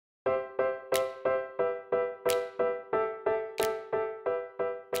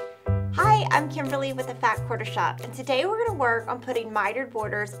Hi, I'm Kimberly with the Fat Quarter Shop, and today we're going to work on putting mitered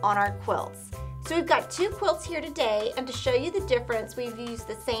borders on our quilts. So we've got two quilts here today, and to show you the difference, we've used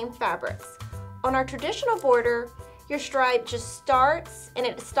the same fabrics. On our traditional border, your stripe just starts and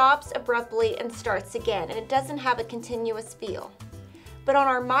it stops abruptly and starts again, and it doesn't have a continuous feel. But on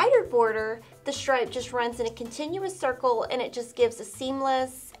our mitered border, the stripe just runs in a continuous circle and it just gives a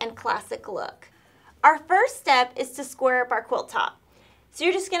seamless and classic look. Our first step is to square up our quilt top. So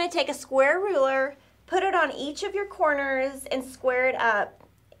you're just going to take a square ruler, put it on each of your corners and square it up.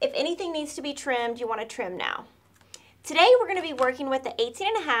 If anything needs to be trimmed, you want to trim now. Today we're going to be working with the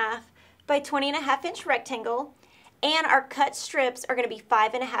 18.5 by 20.5 inch rectangle, and our cut strips are going to be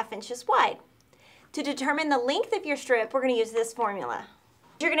 5.5 inches wide. To determine the length of your strip, we're going to use this formula.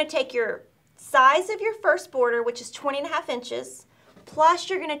 You're going to take your size of your first border, which is 20.5 inches, plus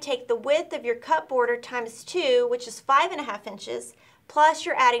you're going to take the width of your cut border times 2, which is 5.5 inches, plus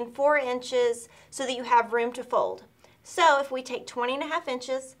you're adding 4 inches so that you have room to fold. So if we take 20.5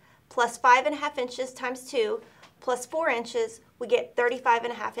 inches plus 5.5 inches times 2 plus 4 inches, we get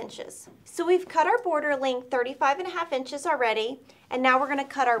 35.5 inches. So we've cut our border length 35.5 inches already, and now we're going to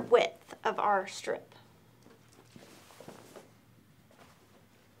cut our width of our strip.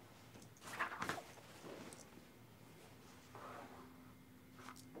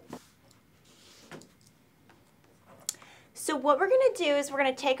 So what we're going to do is we're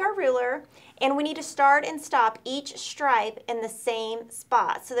going to take our ruler and we need to start and stop each stripe in the same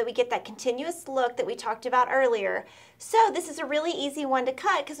spot so that we get that continuous look that we talked about earlier. So this is a really easy one to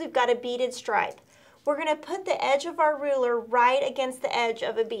cut because we've got a beaded stripe. We're going to put the edge of our ruler right against the edge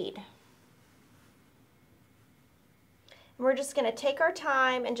of a bead. And we're just going to take our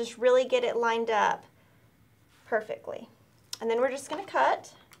time and just really get it lined up perfectly. And then we're just going to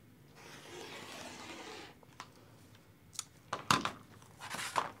cut.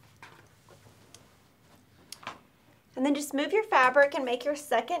 And then just move your fabric and make your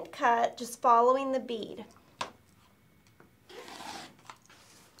second cut, just following the bead.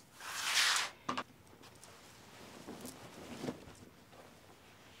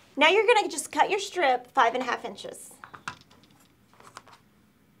 Now you're going to just cut your strip 5.5 inches.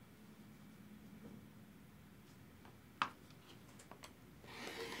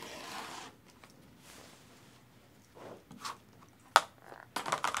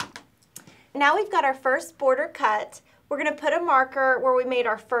 Now we've got our first border cut. We're going to put a marker where we made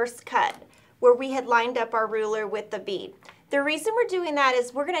our first cut, where we had lined up our ruler with the bead. The reason we're doing that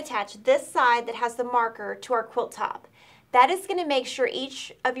is we're going to attach this side that has the marker to our quilt top. That is going to make sure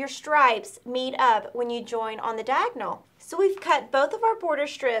each of your stripes meet up when you join on the diagonal. So we've cut both of our border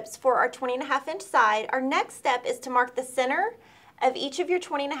strips for our 20.5 inch side. Our next step is to mark the center of each of your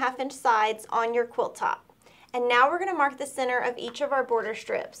 20.5 inch sides on your quilt top. And now we're going to mark the center of each of our border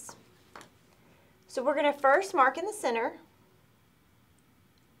strips. So we're going to first mark in the center,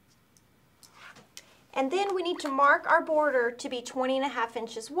 and then we need to mark our border to be 20.5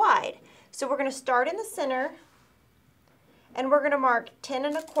 inches wide. So we're going to start in the center, and we're going to mark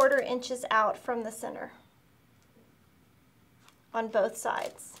 10.25 inches out from the center on both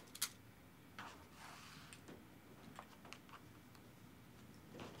sides.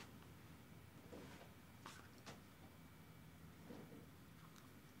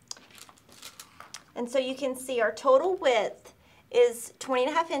 And so you can see our total width is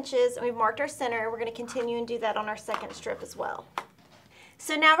 20.5 inches, and we've marked our center. We're going to continue and do that on our second strip as well.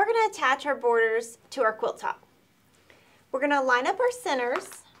 So now we're going to attach our borders to our quilt top. We're going to line up our centers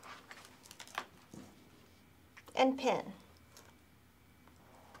and pin.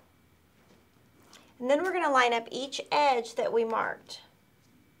 And then we're going to line up each edge that we marked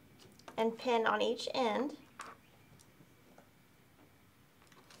and pin on each end.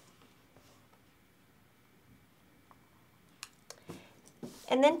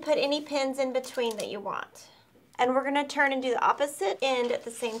 And then put any pins in between that you want. And we're going to turn and do the opposite end at the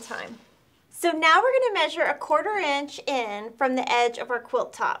same time. So now we're going to measure 1/4 inch in from the edge of our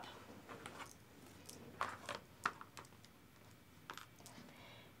quilt top.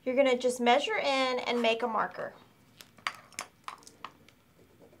 You're going to just measure in and make a marker.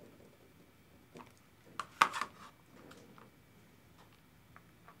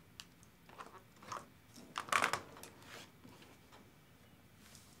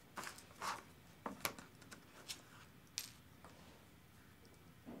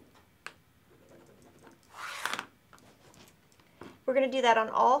 We're going to do that on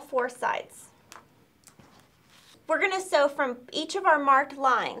all 4 sides. We're going to sew from each of our marked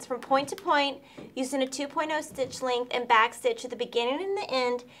lines, from point to point, using a 2.0 stitch length and back stitch at the beginning and the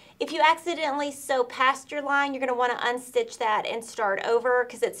end. If you accidentally sew past your line, you're going to want to unstitch that and start over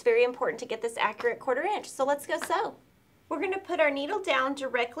because it's very important to get this accurate 1/4 inch. So let's go sew. We're going to put our needle down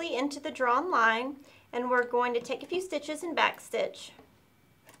directly into the drawn line, and we're going to take a few stitches and back stitch.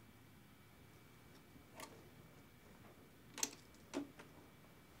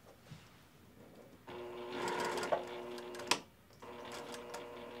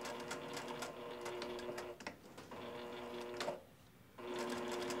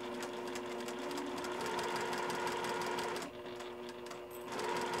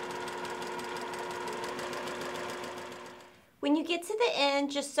 When you get to the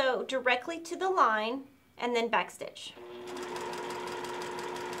end, just sew directly to the line and then backstitch.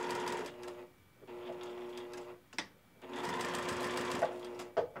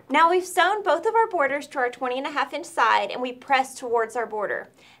 Now we've sewn both of our borders to our 20.5 inch side and we press towards our border.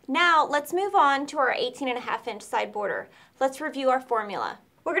 Now let's move on to our 18.5 inch side border. Let's review our formula.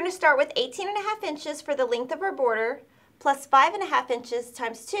 We're going to start with 18.5 inches for the length of our border, plus 5.5 inches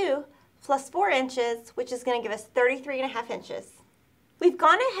times 2, plus 4 inches, which is going to give us 33.5 inches. We've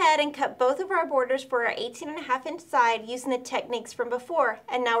gone ahead and cut both of our borders for our 18.5 inch side using the techniques from before,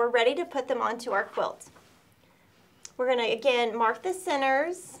 and now we're ready to put them onto our quilt. We're going to again mark the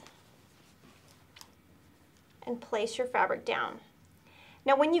centers and place your fabric down.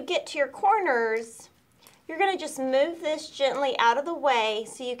 Now when you get to your corners, you're going to just move this gently out of the way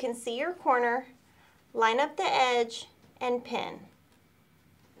so you can see your corner, line up the edge, and pin.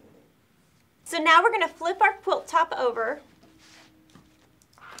 So now we're going to flip our quilt top over,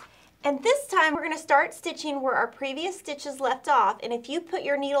 and this time we're going to start stitching where our previous stitches left off, and if you put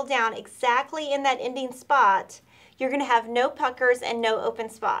your needle down exactly in that ending spot, you're going to have no puckers and no open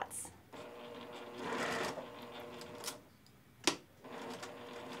spots.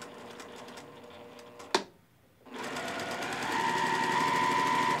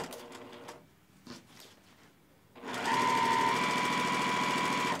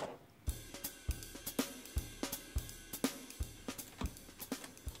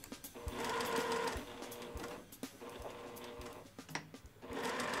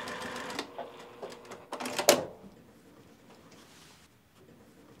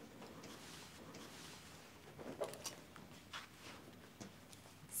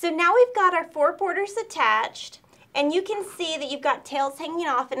 So now we've got our 4 borders attached, and you can see that you've got tails hanging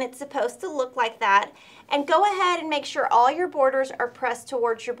off and it's supposed to look like that. And go ahead and make sure all your borders are pressed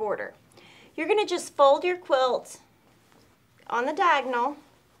towards your border. You're going to just fold your quilt on the diagonal,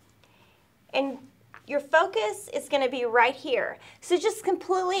 and your focus is going to be right here. So just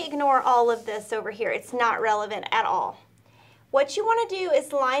completely ignore all of this over here. It's not relevant at all. What you want to do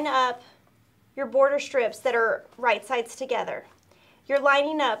is line up your border strips that are right sides together. You're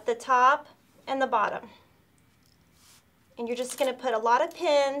lining up the top and the bottom. And you're just going to put a lot of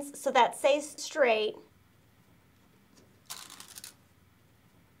pins so that stays straight.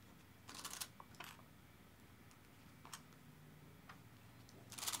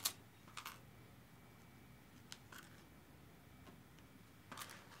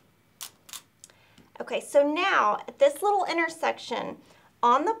 Okay, so now at this little intersection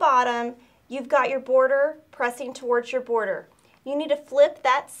on the bottom, you've got your border pressing towards your border. You need to flip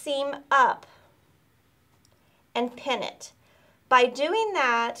that seam up and pin it. By doing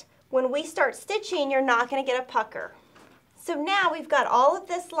that, when we start stitching, you're not going to get a pucker. So now we've got all of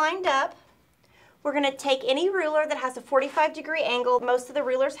this lined up. We're going to take any ruler that has a 45-degree angle. Most of the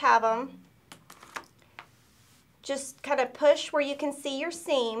rulers have them. Just kind of push where you can see your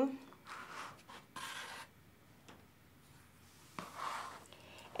seam.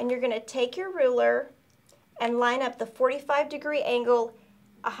 And you're going to take your ruler and line up the 45-degree angle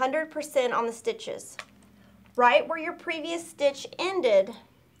 100% on the stitches. Right where your previous stitch ended,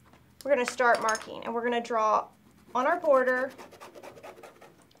 we're going to start marking, and we're going to draw on our border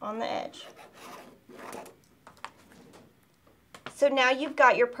on the edge. So now you've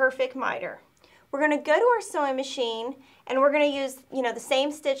got your perfect miter. We're going to go to our sewing machine, and we're going to use, the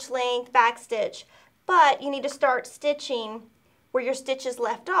same stitch length, back stitch, but you need to start stitching where your stitches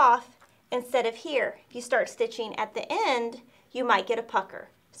left off instead of here. If you start stitching at the end, you might get a pucker.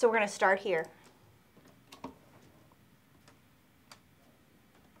 So we're going to start here.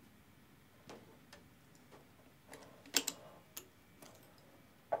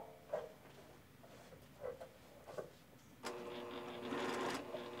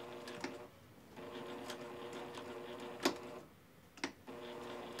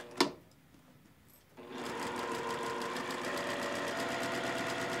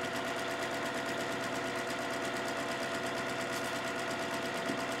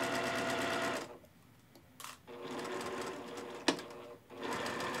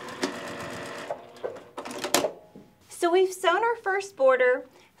 So we've sewn our first border.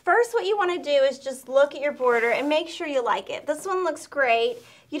 First, what you want to do is just look at your border and make sure you like it. This one looks great.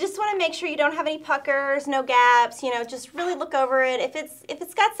 You just want to make sure you don't have any puckers, no gaps, you know, just really look over it. If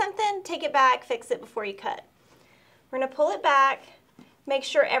it's got something, take it back, fix it before you cut. We're going to pull it back, make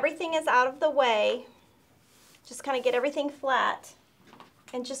sure everything is out of the way. Just kind of get everything flat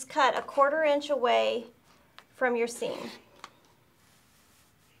and just cut 1/4 inch away from your seam.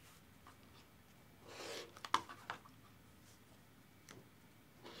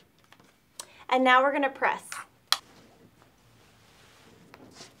 And now we're going to press.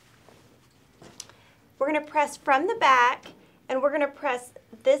 We're going to press from the back, and we're going to press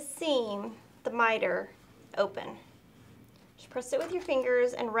this seam, the miter, open. Just press it with your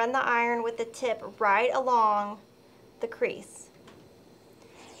fingers and run the iron with the tip right along the crease.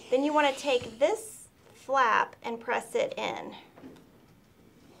 Then you want to take this flap and press it in.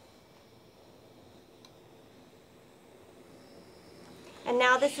 And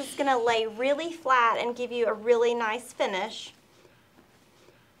now this is going to lay really flat and give you a really nice finish.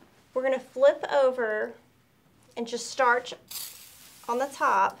 We're going to flip over and just starch on the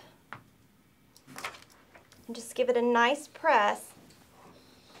top and just give it a nice press.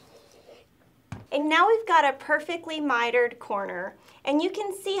 And now we've got a perfectly mitered corner, and you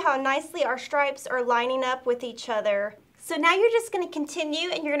can see how nicely our stripes are lining up with each other. So now you're just going to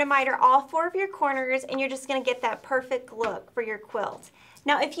continue and you're going to miter all 4 of your corners, and you're just going to get that perfect look for your quilt.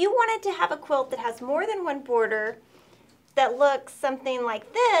 Now if you wanted to have a quilt that has more than one border that looks something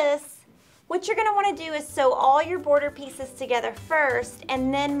like this, what you're going to want to do is sew all your border pieces together first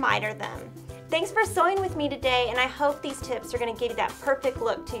and then miter them. Thanks for sewing with me today, and I hope these tips are going to give you that perfect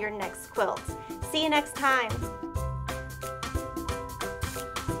look to your next quilt. See you next time.